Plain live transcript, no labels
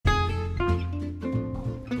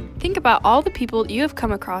Think about all the people you have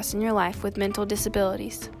come across in your life with mental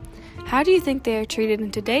disabilities. How do you think they are treated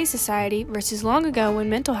in today's society versus long ago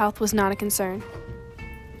when mental health was not a concern?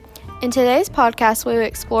 In today's podcast, we will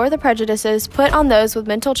explore the prejudices put on those with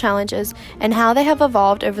mental challenges and how they have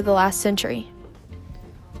evolved over the last century.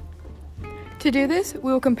 To do this,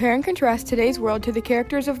 we will compare and contrast today's world to the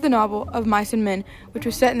characters of the novel of Mice and Men, which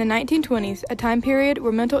was set in the 1920s, a time period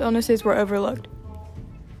where mental illnesses were overlooked.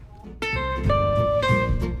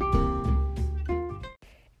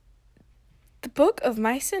 The book of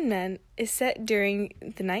Mice and Men is set during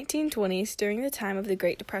the 1920s, during the time of the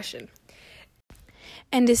Great Depression,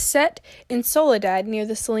 and is set in Soledad near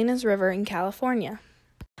the Salinas River in California.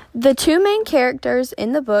 The two main characters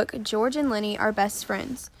in the book, George and Lenny, are best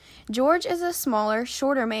friends. George is a smaller,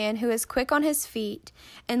 shorter man who is quick on his feet,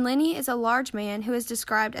 and Lenny is a large man who is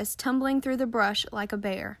described as tumbling through the brush like a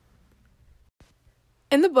bear.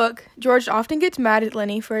 In the book, George often gets mad at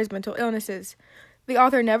Lenny for his mental illnesses. The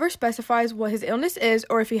author never specifies what his illness is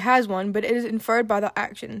or if he has one, but it is inferred by the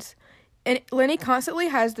actions. And Lenny constantly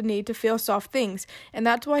has the need to feel soft things, and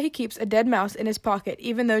that's why he keeps a dead mouse in his pocket,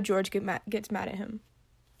 even though George gets mad at him.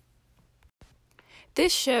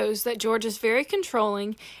 This shows that George is very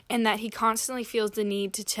controlling and that he constantly feels the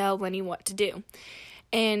need to tell Lenny what to do.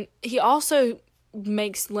 And he also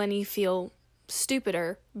makes Lenny feel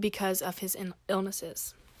stupider because of his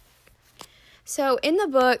illnesses. So in the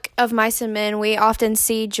book of Mice and Men, we often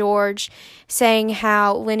see George saying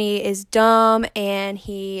how Lenny is dumb and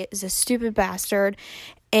he is a stupid bastard.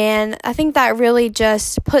 And I think that really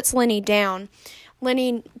just puts Lenny down.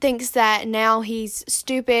 Lenny thinks that now he's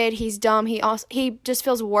stupid, he's dumb, he just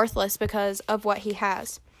feels worthless because of what he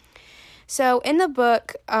has. So in the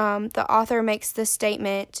book, the author makes this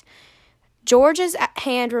statement: George's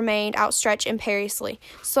hand remained outstretched imperiously.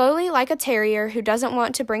 Slowly, like a terrier who doesn't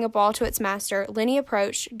want to bring a ball to its master, Lenny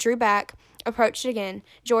approached, drew back, approached again.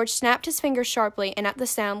 George snapped his fingers sharply, and at the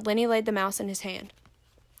sound, Lenny laid the mouse in his hand.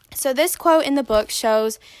 So this quote in the book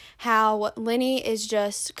shows how Lenny is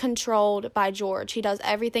just controlled by George. He does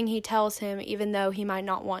everything he tells him, even though he might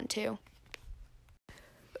not want to.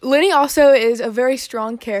 Lenny also is a very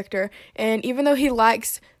strong character, and even though he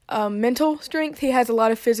lacks mental strength, he has a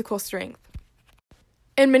lot of physical strength.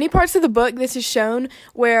 In many parts of the book, this is shown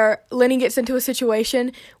where Lenny gets into a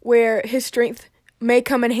situation where his strength may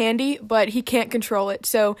come in handy, but he can't control it.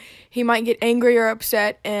 So he might get angry or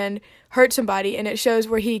upset and hurt somebody, and it shows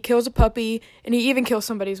where he kills a puppy, and he even kills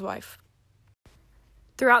somebody's wife.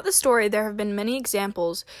 Throughout the story, there have been many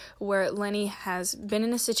examples where Lenny has been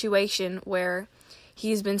in a situation where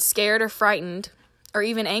he's been scared or frightened or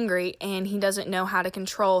even angry, and he doesn't know how to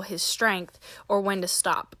control his strength or when to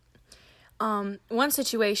stop. One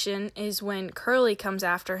situation is when Curly comes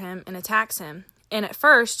after him and attacks him, and at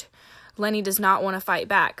first, Lenny does not want to fight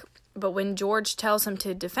back, but when George tells him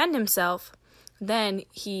to defend himself, then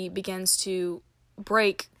he begins to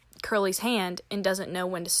break Curly's hand and doesn't know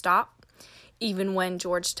when to stop, even when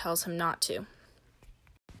George tells him not to.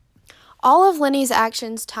 All of Lenny's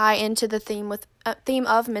actions tie into the theme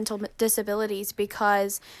of mental disabilities,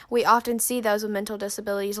 because we often see those with mental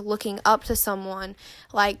disabilities looking up to someone,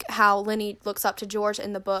 like how Lenny looks up to George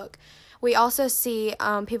in the book. We also see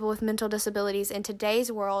people with mental disabilities in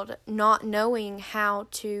today's world not knowing how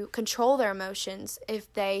to control their emotions,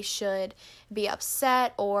 if they should be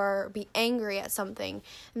upset or be angry at something,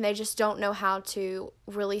 and they just don't know how to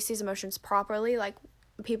release these emotions properly like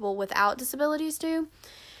people without disabilities do.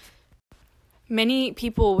 Many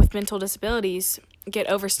people with mental disabilities get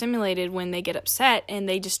overstimulated when they get upset, and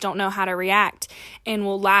they just don't know how to react and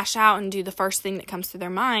will lash out and do the first thing that comes to their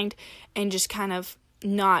mind and just kind of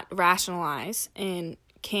not rationalize and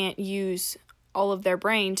can't use all of their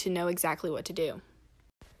brain to know exactly what to do.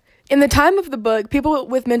 In the time of the book, people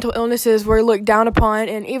with mental illnesses were looked down upon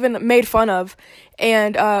and even made fun of,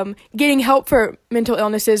 and getting help for mental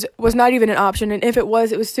illnesses was not even an option, and if it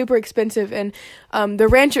was super expensive, and the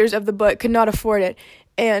ranchers of the book could not afford it.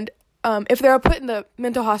 And if they were put in the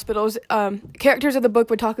mental hospitals, characters of the book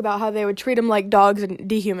would talk about how they would treat them like dogs and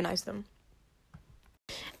dehumanize them.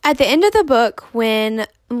 At the end of the book, when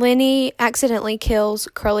Lenny accidentally kills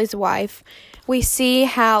Curly's wife, we see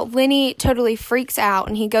how Lenny totally freaks out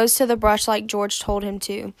and he goes to the brush like George told him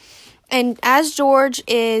to. And as George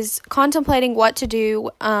is contemplating what to do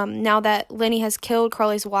now that Lenny has killed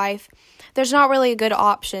Curly's wife, there's not really a good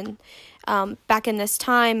option back in this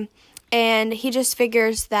time. And he just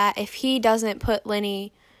figures that if he doesn't put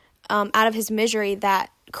Lenny out of his misery,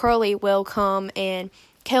 that Curly will come and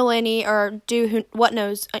kill Lenny or do who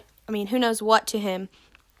knows what to him.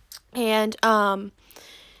 And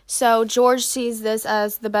so George sees this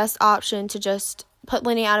as the best option to just put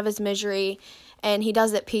Lenny out of his misery, and he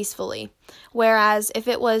does it peacefully. Whereas if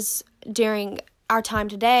it was during our time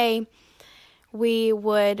today, we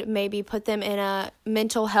would maybe put them in a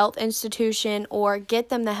mental health institution or get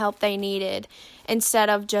them the help they needed instead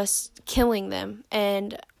of just killing them.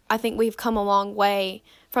 And I think we've come a long way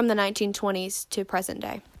from the 1920s to present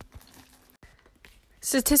day.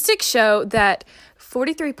 Statistics show that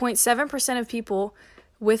 43.7% of people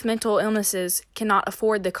with mental illnesses cannot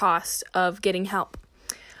afford the cost of getting help.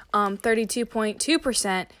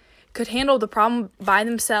 32.2% could handle the problem by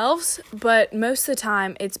themselves, but most of the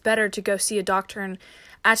time it's better to go see a doctor and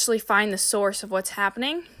actually find the source of what's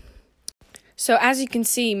happening. So as you can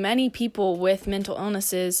see, many people with mental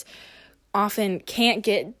illnesses often can't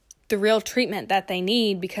get the real treatment that they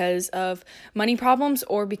need because of money problems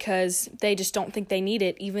or because they just don't think they need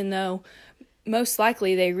it, even though most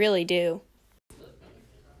likely they really do.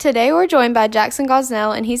 Today we're joined by Jackson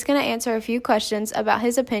Gosnell, and he's going to answer a few questions about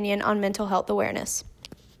his opinion on mental health awareness.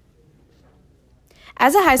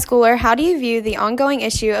 As a high schooler, how do you view the ongoing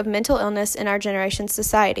issue of mental illness in our generation's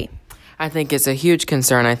society? I think it's a huge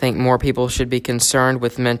concern. I think more people should be concerned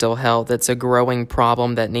with mental health. It's a growing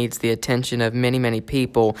problem that needs the attention of many, many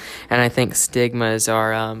people, and I think stigmas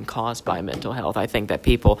are caused by mental health. I think that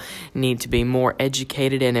people need to be more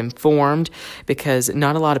educated and informed because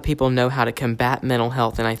not a lot of people know how to combat mental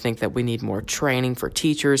health, and I think that we need more training for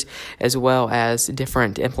teachers as well as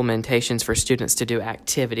different implementations for students to do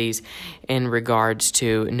activities in regards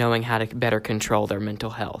to knowing how to better control their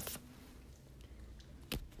mental health.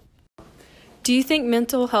 Do you think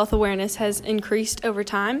mental health awareness has increased over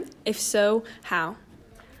time? If so, how?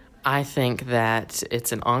 I think that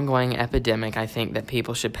it's an ongoing epidemic. I think that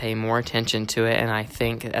people should pay more attention to it, and I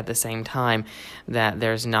think at the same time that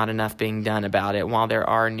there's not enough being done about it. While there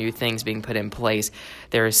are new things being put in place,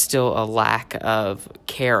 there is still a lack of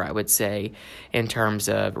care, I would say, in terms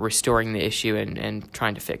of restoring the issue and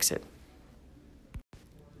trying to fix it.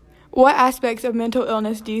 What aspects of mental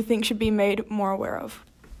illness do you think should be made more aware of?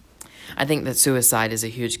 I think that suicide is a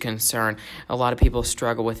huge concern. A lot of people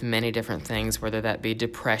struggle with many different things, whether that be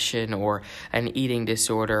depression or an eating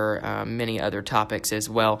disorder, many other topics as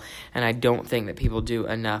well. And I don't think that people do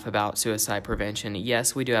enough about suicide prevention.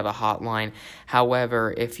 Yes, we do have a hotline.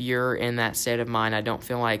 However, if you're in that state of mind, I don't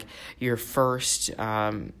feel like your first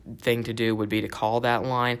thing to do would be to call that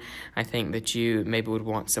line. I think that you maybe would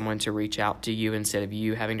want someone to reach out to you instead of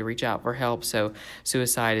you having to reach out for help. So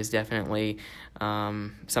suicide is definitely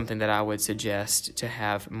something that I would suggest to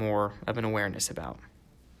have more of an awareness about.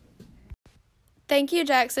 Thank you,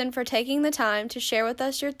 Jackson, for taking the time to share with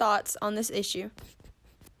us your thoughts on this issue.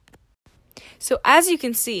 So as you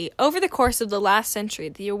can see, over the course of the last century,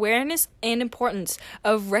 the awareness and importance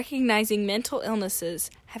of recognizing mental illnesses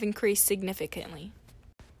have increased significantly.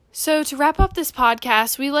 So to wrap up this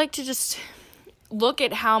podcast, we like to just look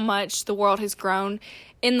at how much the world has grown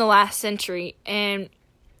in the last century, and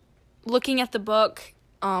looking at the book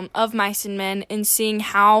of Mice and Men and seeing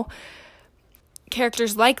how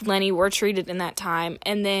characters like Lenny were treated in that time,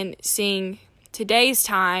 and then seeing today's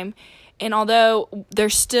time. And although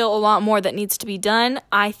there's still a lot more that needs to be done,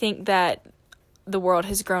 I think that the world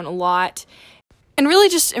has grown a lot and really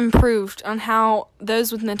just improved on how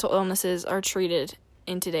those with mental illnesses are treated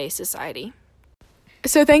in today's society.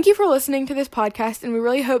 So thank you for listening to this podcast, and we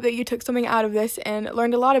really hope that you took something out of this and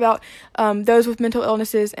learned a lot about those with mental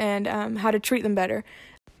illnesses and how to treat them better.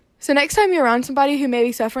 So next time you're around somebody who may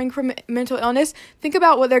be suffering from mental illness, think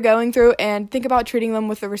about what they're going through and think about treating them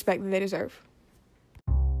with the respect that they deserve.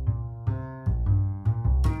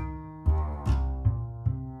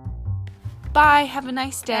 Bye. Have a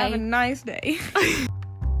nice day. Have a nice day.